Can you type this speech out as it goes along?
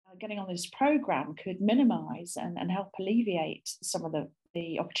getting on this program could minimize and help alleviate some of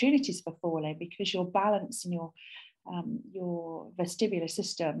the opportunities for falling, because your balance and your vestibular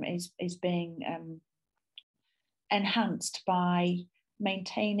system is being enhanced by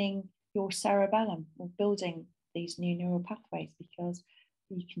maintaining your cerebellum, or building these new neural pathways, because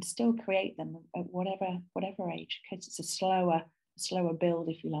you can still create them at whatever age, because it's a slower build,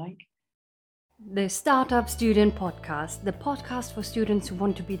 if you like. The Startup Student Podcast, the podcast for students who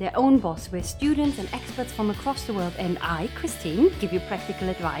want to be their own boss, where students and experts from across the world and I, Christine, give you practical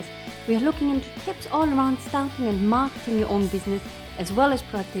advice. We are looking into tips all around starting and marketing your own business, as well as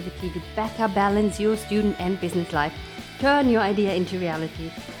productivity to better balance your student and business life. Turn your idea into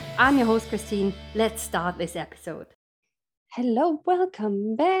reality. I'm your host, Christine. Let's start this episode. Hello,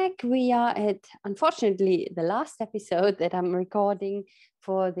 welcome back. We are at, unfortunately, the last episode that I'm recording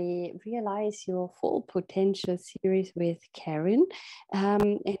for the Realize Your Full Potential series with Karen.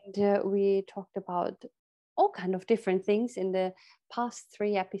 We talked about all kind of different things in the past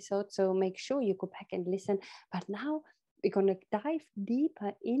 3 episodes, so make sure you go back and listen. But now we're going to dive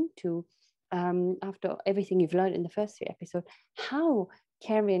deeper into, after everything you've learned in the first 3 episodes, how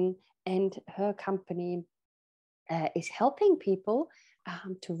Karen and her company is helping people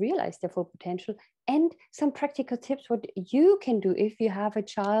to realize their full potential, and some practical tips what you can do if you have a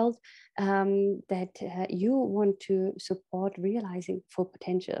child that you want to support realizing full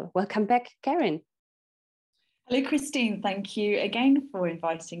potential. Welcome back, Karen. Hello, Christine. Thank you again for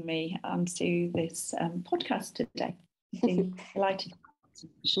inviting me onto this podcast today. I'm delighted to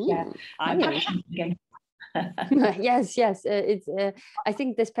share my passion again. Yes. It's. I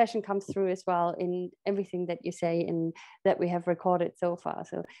think this passion comes through as well in everything that you say and that we have recorded so far.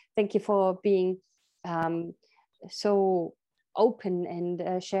 So thank you for being so open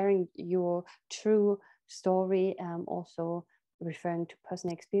and sharing your true story. Also referring to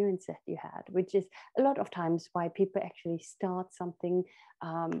personal experience that you had, which is a lot of times why people actually start something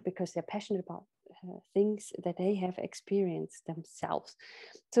because they're passionate about things that they have experienced themselves.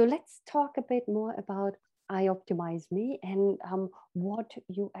 So let's talk a bit more about iOptimize.me and what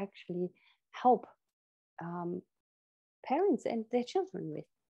you actually help parents and their children with.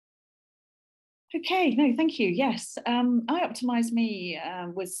 Okay, no, thank you. Yes, iOptimize.me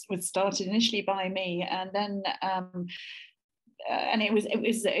was started initially by me, and then and it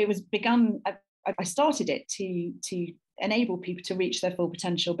was begun. I started it to enable people to reach their full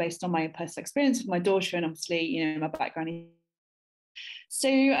potential based on my personal experience with my daughter, and obviously, my background. So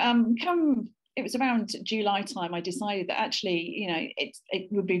it was around July time, I decided that actually,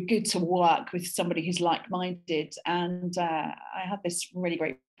 it would be good to work with somebody who's like-minded. And I had this really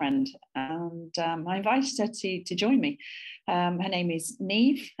great friend, and I invited her to join me. Her name is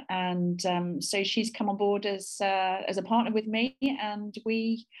Neve, and so she's come on board as a partner with me, and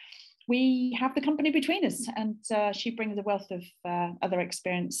we have the company between us. And she brings a wealth of other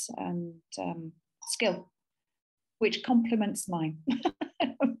experience and skill, which complements mine.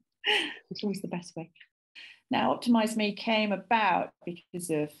 It's always the best way. Now, Optimize.me came about because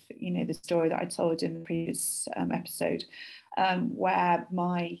of the story that I told in the previous episode, where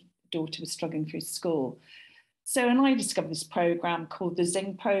my daughter was struggling through school. So, and I discovered this program called the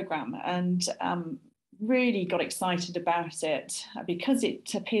Zing program, and really got excited about it because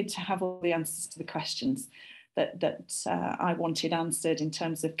it appeared to have all the answers to the questions that I wanted answered in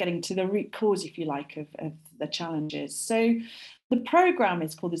terms of getting to the root cause, if you like, of the challenges. So the program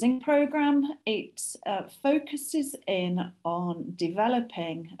is called the Zing program. It focuses in on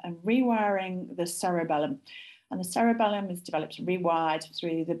developing and rewiring the cerebellum. And the cerebellum is developed and rewired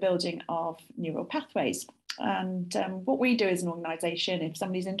through the building of neural pathways. And what we do as an organisation, if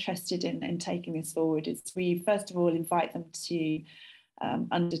somebody's interested in taking this forward, is we first of all invite them to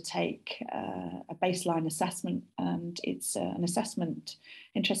undertake a baseline assessment, and it's an assessment.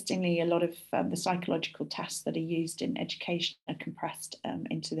 Interestingly, a lot of the psychological tests that are used in education are compressed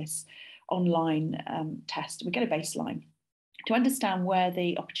into this online test. We get a baseline to understand where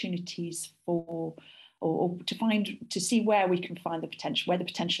the opportunities for, or to see where we can find the potential, where the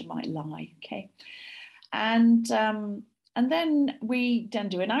potential might lie. Okay, and then we then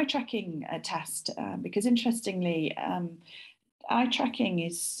do an eye tracking test because interestingly. Eye tracking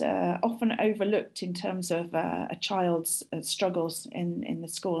is often overlooked in terms of a child's struggles in the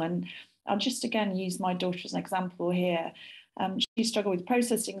school. And I'll just again use my daughter as an example here. She struggled with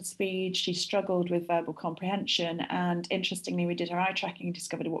processing speed, she struggled with verbal comprehension, and interestingly, we did her eye tracking and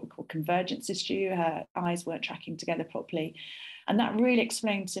discovered what we call convergence issue. Her eyes weren't tracking together properly. And that really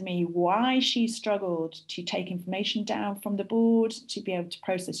explained to me why she struggled to take information down from the board, to be able to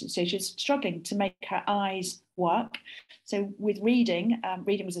process it. So she's struggling to make her eyes work. So with reading,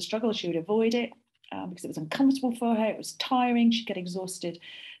 reading was a struggle. She would avoid it because it was uncomfortable for her. It was tiring. She'd get exhausted.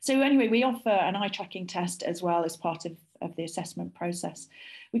 So anyway, we offer an eye tracking test as well as part of the assessment process.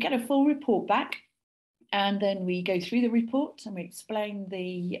 We get a full report back, and then we go through the report and we explain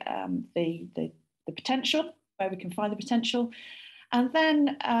the potential, where we can find the potential. And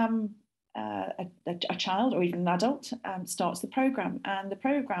then a child or even an adult starts the programme. And the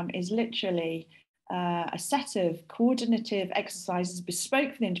programme is literally a set of coordinative exercises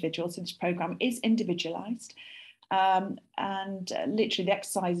bespoke for the individual. So this programme is individualised. And literally the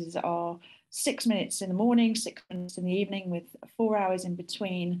exercises are 6 minutes in the morning, 6 minutes in the evening, with 4 hours in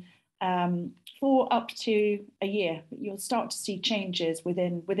between, for up to a year. You'll start to see changes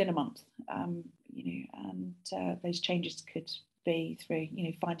within a month, and those changes could be through,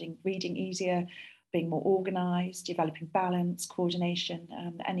 finding reading easier, being more organised, developing balance, coordination,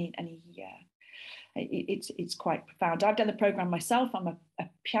 it's quite profound. I've done the programme myself. I'm a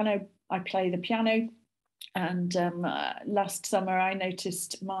piano, I play the piano. And last summer, I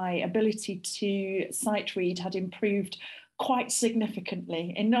noticed my ability to sight read had improved quite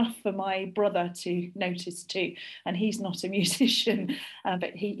significantly, enough for my brother to notice too. And he's not a musician,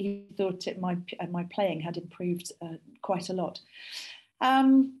 but he thought my playing had improved quite a lot.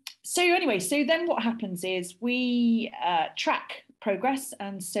 So then what happens is we track progress.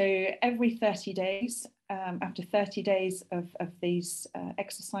 And so every 30 days, after 30 days of these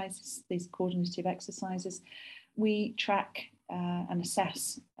exercises, these coordinative exercises, we track and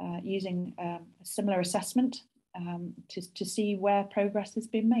assess using a similar assessment to see where progress has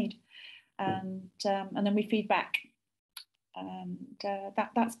been made. And then we feed back. And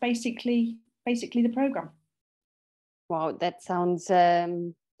that's basically the programme. Wow, that sounds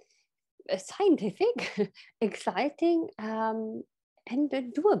scientific, exciting, and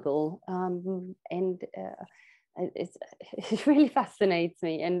doable, and it really fascinates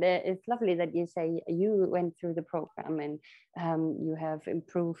me. And it's lovely that you say you went through the program and you have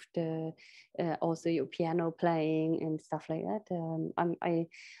improved also your piano playing and stuff like that.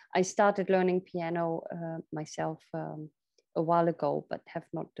 I started learning piano myself a while ago, but have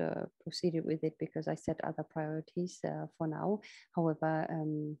not proceeded with it because I set other priorities for now. However,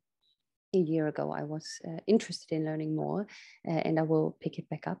 a year ago, I was interested in learning more, and I will pick it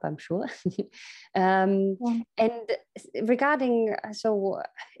back up, I'm sure. And regarding, so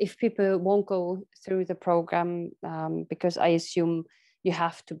if people won't go through the program, because I assume you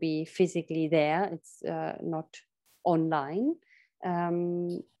have to be physically there, it's not online,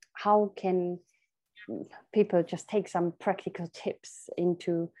 how can people just take some practical tips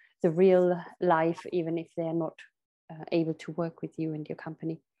into the real life, even if they're not able to work with you and your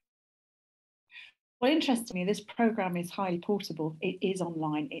company? Well, interestingly, this program is highly portable. It is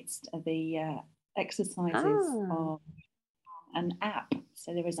online. It's the exercises are an app.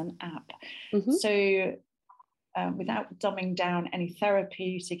 So there is an app. Mm-hmm. So without dumbing down any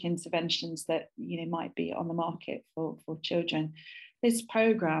therapeutic interventions that might be on the market for children, this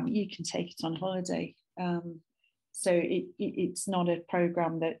program, you can take it on holiday. So it's not a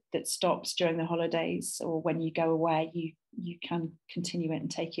program that stops during the holidays or when you go away. You can continue it and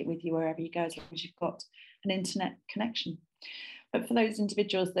take it with you wherever you go, as long as you've got an internet connection. But for those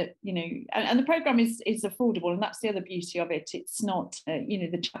individuals that, and the program is affordable, and that's the other beauty of it. It's not,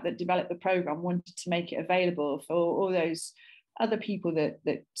 the chap that developed the program wanted to make it available for all those other people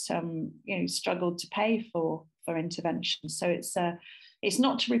that struggled to pay for intervention. So it's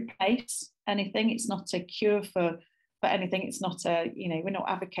not to replace anything. It's not a cure for anything. It's not we're not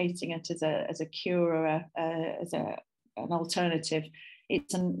advocating it as a cure or as an alternative. You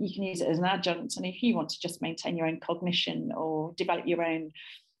can use it as an adjunct, and if you want to just maintain your own cognition or develop your own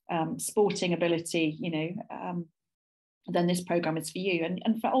sporting ability, then this program is for you.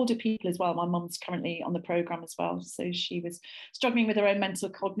 And for older people as well. My mum's currently on the program as well, so she was struggling with her own mental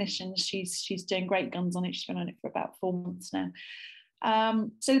cognition. She's doing great guns on it. She's been on it for about 4 months now.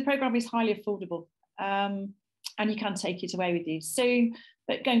 So the program is highly affordable, and you can take it away with you. So,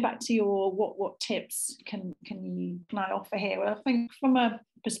 but going back to your what tips can I offer here? Well, I think from a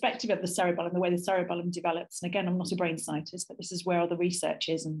perspective of the cerebellum, the way the cerebellum develops, and again, I'm not a brain scientist, but this is where all the research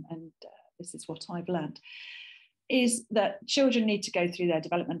is, and this is what I've learned, is that children need to go through their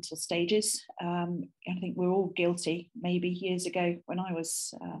developmental stages. I think we're all guilty. Maybe years ago when I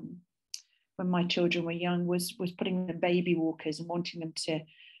was when my children were young was putting them in baby walkers and wanting them to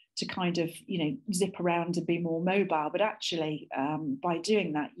kind of, zip around and be more mobile. But actually, by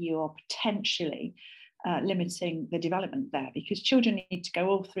doing that, you are potentially limiting the development there, because children need to go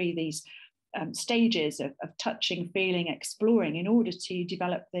all through these stages of touching, feeling, exploring in order to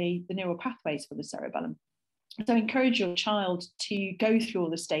develop the neural pathways for the cerebellum. So encourage your child to go through all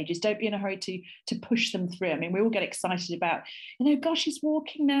the stages. Don't be in a hurry to push them through. I mean, we all get excited about, gosh, he's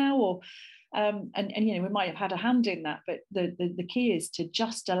walking now, or and we might have had a hand in that, but the key is to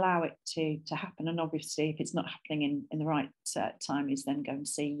just allow it to happen. And obviously, if it's not happening in the right time, is then go and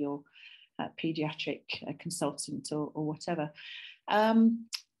see your paediatric consultant or whatever.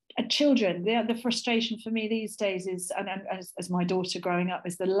 Children, the frustration for me these days is, and as my daughter growing up,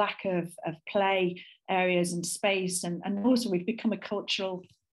 is the lack of play areas and space, and also we've become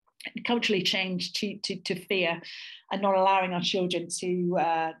culturally changed to fear, and not allowing our children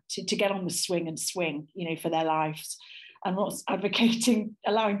to get on the swing and swing, for their lives. I'm not advocating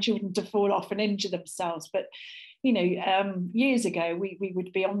allowing children to fall off and injure themselves, but years ago we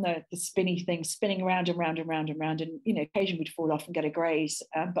would be on the spinny thing, spinning around and round and round and round, and occasionally we'd fall off and get a graze.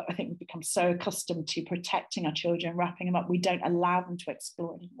 But I think we've become so accustomed to protecting our children, wrapping them up, we don't allow them to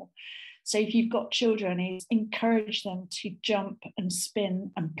explore anymore. So if you've got children, encourage them to jump and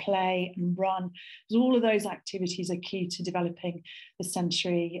spin and play and run, because all of those activities are key to developing the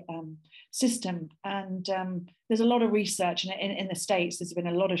sensory system. And there's a lot of research in the States. There's been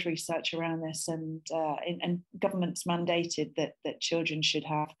a lot of research around this, and governments mandated that children should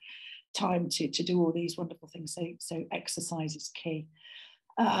have time to do all these wonderful things. So exercise is key.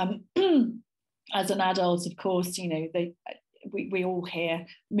 As an adult, of course, we all hear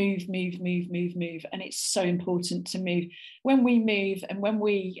move, and it's so important to move. When we move and when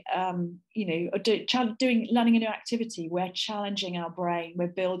we are learning a new activity, we're challenging our brain, we're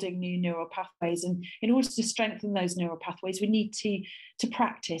building new neural pathways, and in order to strengthen those neural pathways, we need to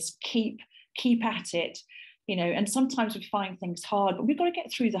practice, keep at it, and sometimes we find things hard, but we've got to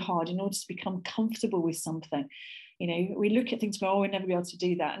get through the hard in order to become comfortable with something. We look at things and go, oh, we'll never be able to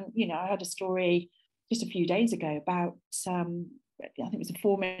do that. And I had a story just a few days ago about I think it was a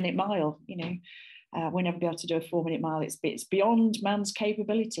 4-minute mile. We'll never be able to do a 4-minute mile. It's beyond man's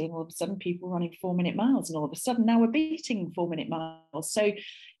capability, and all of a sudden people running 4-minute miles, and all of a sudden now we're beating 4-minute miles. So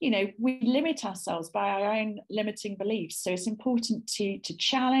we limit ourselves by our own limiting beliefs. So it's important to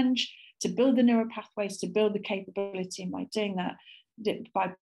challenge, to build the neural pathways, to build the capability, and by doing that,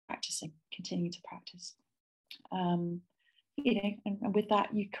 by practicing, continuing to practice. And with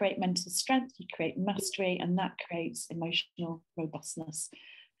that, you create mental strength, you create mastery, and that creates emotional robustness.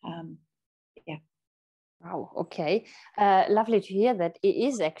 Wow, okay. Lovely to hear that it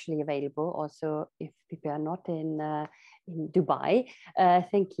is actually available also if people are not in Dubai.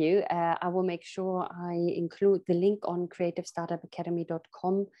 Thank you. I will make sure I include the link on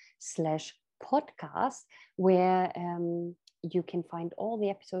creativestartupacademy.com/podcast, where you can find all the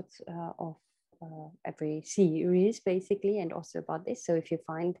episodes of every series basically, and also about this. So if you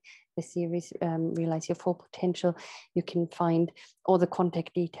find the series Realize Your Full Potential, you can find all the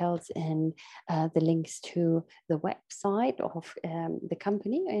contact details and the links to the website of the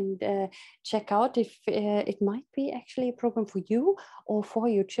company, and check out if it might be actually a program for you or for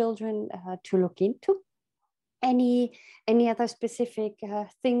your children to look into. Any other specific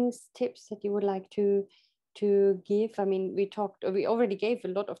things, tips that you would like to give? I mean, we already gave a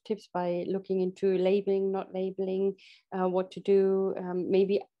lot of tips by looking into labeling, not labeling, what to do,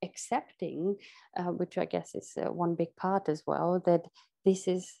 maybe accepting, which I guess is one big part as well, that this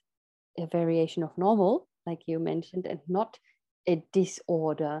is a variation of normal, like you mentioned, and not a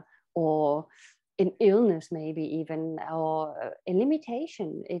disorder or an illness, maybe even, or a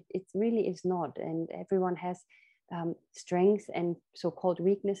limitation. It really is not. And everyone has strengths and so-called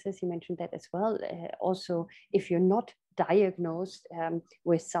weaknesses. You mentioned that as well. Also, if you're not diagnosed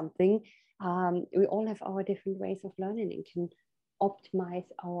with something, we all have our different ways of learning and can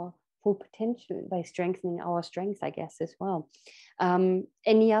optimize our full potential by strengthening our strengths, I guess, as well.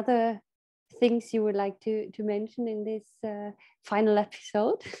 Any other things you would like to mention in this final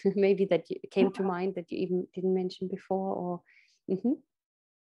episode? Maybe that came to mind that you even didn't mention before, or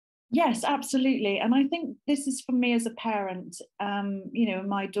Yes, absolutely. And I think this is for me as a parent,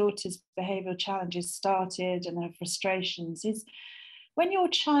 my daughter's behavioural challenges started and her frustrations is when your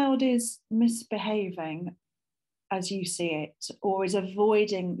child is misbehaving as you see it, or is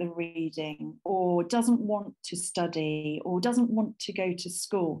avoiding the reading, or doesn't want to study, or doesn't want to go to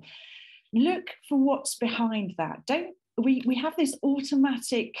school. Look for what's behind that. We have this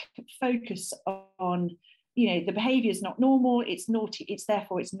automatic focus on, the behavior is not normal, it's naughty,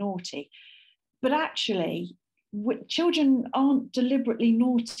 therefore it's naughty. But actually, children aren't deliberately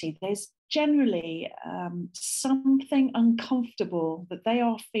naughty. There's generally something uncomfortable that they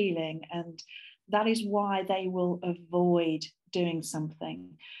are feeling, and that is why they will avoid doing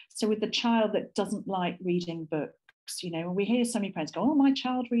something. So with the child that doesn't like reading books, we hear so many parents go, oh, my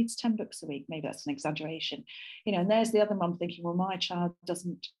child reads 10 books a week. Maybe that's an exaggeration, and there's the other mum thinking, well, my child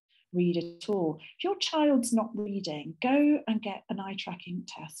doesn't read at all. If your child's not reading, go and get an eye tracking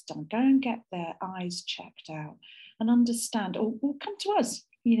test done, go and get their eyes checked out and understand, or come to us,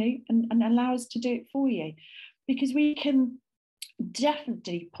 and allow us to do it for you, because we can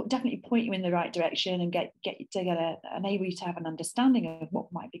definitely point you in the right direction and enable you to have an understanding of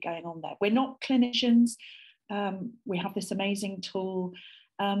what might be going on there. We're not clinicians. We have this amazing tool,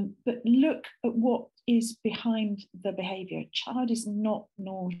 but look at what is behind the behaviour. A child is not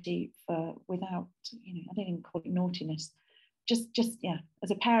naughty without, I don't even call it naughtiness. Just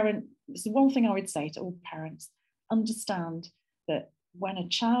as a parent, this is one thing I would say to all parents: understand that when a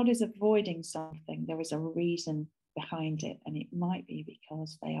child is avoiding something, there is a reason behind it, and it might be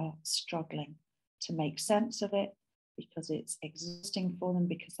because they are struggling to make sense of it, because it's exhausting for them,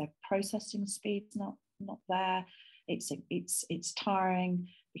 because their processing speed's not there. It's tiring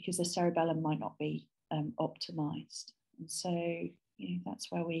because the cerebellum might not be optimized, and so that's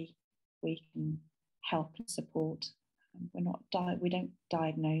where we can help and support. We don't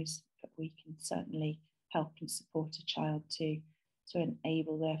diagnose, but we can certainly help and support a child to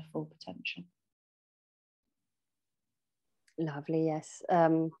enable their full potential. Lovely, yes.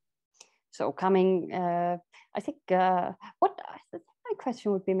 So coming, I think my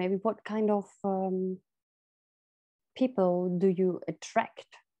question would be maybe what kind of people do you attract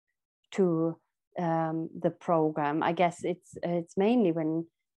to the program? I guess it's mainly when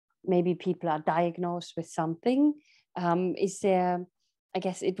maybe people are diagnosed with something. Is there? I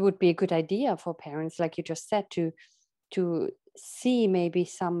guess it would be a good idea for parents, like you just said, to see maybe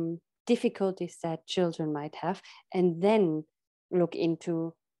some difficulties that children might have, and then look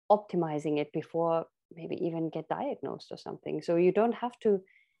into optimizing it before maybe even get diagnosed or something. So you don't have to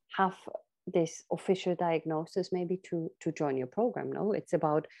have this official diagnosis maybe to join your program. No, it's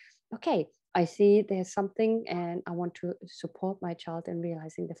about, okay, I see there's something and I want to support my child in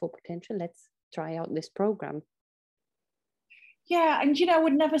realizing their full potential. Let's try out this program. Yeah, and I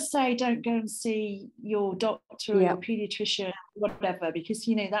would never say don't go and see your doctor or your pediatrician, whatever, because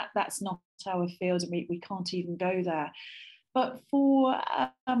that's not our field, and we can't even go there. But for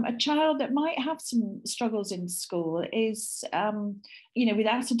a child that might have some struggles in school, is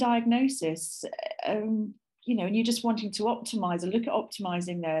without a diagnosis, and you're just wanting to optimize and look at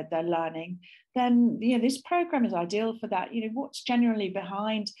optimizing their learning, then this program is ideal for that. What's generally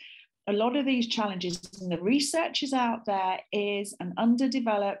behind a lot of these challenges, and the research is out there, is an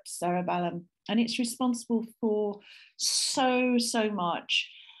underdeveloped cerebellum, and it's responsible for so much.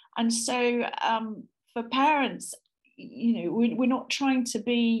 And so for parents, we're not trying to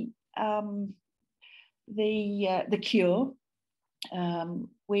be the cure.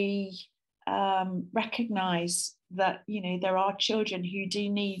 We recognize that there are children who do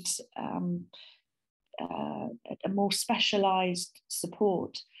need a more specialized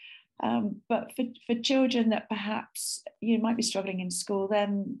support. But for children that perhaps might be struggling in school,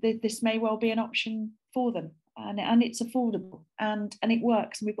 then this may well be an option for them, and it's affordable and it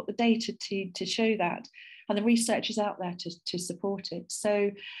works, and we've got the data to show that, and the research is out there to support it.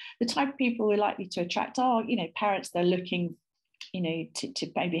 So the type of people we're likely to attract are parents that are looking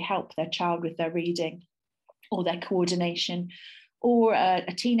to maybe help their child with their reading or their coordination, or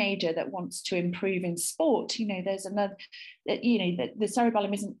a teenager that wants to improve in sport. There's another, the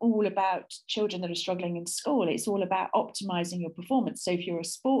cerebellum isn't all about children that are struggling in school. It's all about optimizing your performance. So if you're a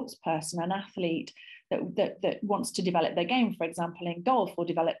sports person, an athlete that wants to develop their game, for example, in golf, or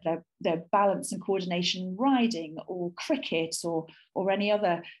develop their balance and coordination in riding or cricket or any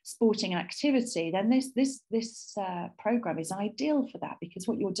other sporting activity, then this program is ideal for that, because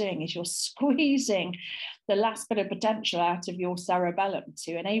what you're doing is you're squeezing the last bit of potential out of your cerebellum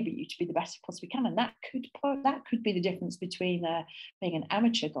to enable you to be the best you possibly can. And that could be the difference between being an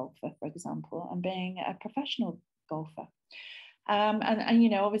amateur golfer, for example, and being a professional golfer.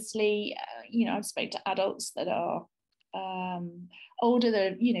 And obviously, I've spoken to adults that are older,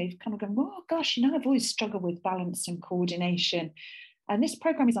 that kind of going, oh gosh, I've always struggled with balance and coordination. And this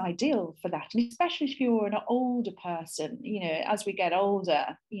program is ideal for that. And especially if you're an older person, as we get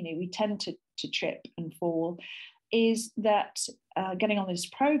older, we tend to trip and fall, is that getting on this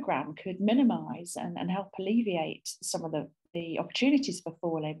program could minimize and help alleviate some of the opportunities for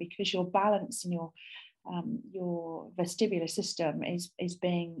falling, because your balance and your vestibular system is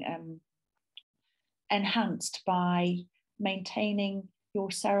being enhanced by maintaining your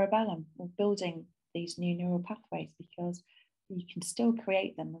cerebellum or building these new neural pathways, because you can still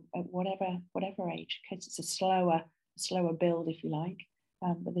create them at whatever age, because it's a slower build, if you like,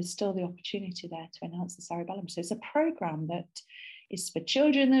 but there's still the opportunity there to enhance the cerebellum. So it's a program that is for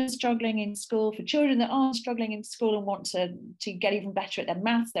children that are struggling in school, for children that aren't struggling in school and want to get even better at their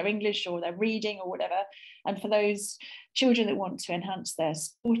maths, their English, or their reading, or whatever, and for those children that want to enhance their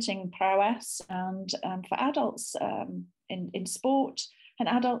sporting prowess, and for adults in sport, and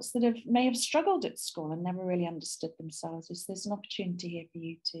adults that may have struggled at school and never really understood themselves. There's an opportunity here for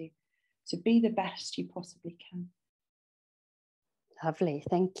you to be the best you possibly can. Lovely,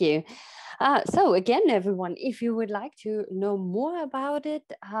 thank you. So again, everyone, if you would like to know more about it,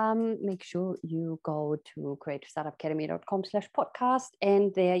 make sure you go to creativestartupacademy.com/podcast,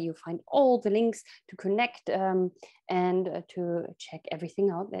 and there you find all the links to connect and to check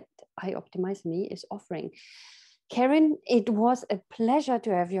everything out that iOptimize.me is offering. Karen, it was a pleasure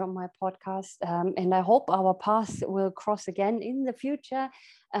to have you on my podcast, and I hope our paths will cross again in the future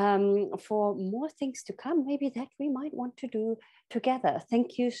for more things to come, maybe that we might want to do together.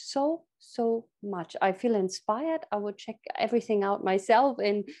 Thank you so much. I feel inspired. I will check everything out myself,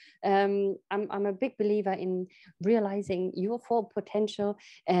 and I'm a big believer in realizing your full potential.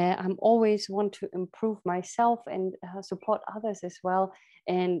 I'm always want to improve myself and support others as well.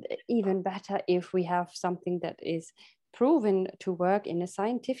 And even better if we have something that is proven to work in a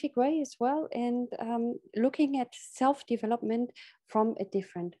scientific way as well, and looking at self-development from a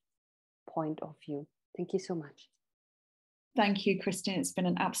different point of view. Thank you so much. Thank you, Christine. It's been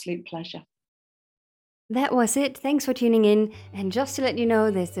an absolute pleasure. That was it. Thanks for tuning in. And just to let you know,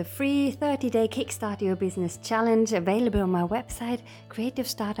 there's a free 30-day Kickstart Your Business Challenge available on my website,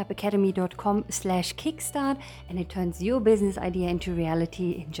 creativestartupacademy.com/kickstart, and it turns your business idea into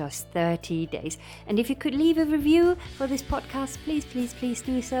reality in just 30 days. And if you could leave a review for this podcast, please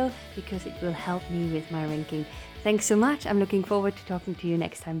do so, because it will help me with my ranking. Thanks so much. I'm looking forward to talking to you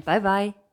next time. Bye-bye.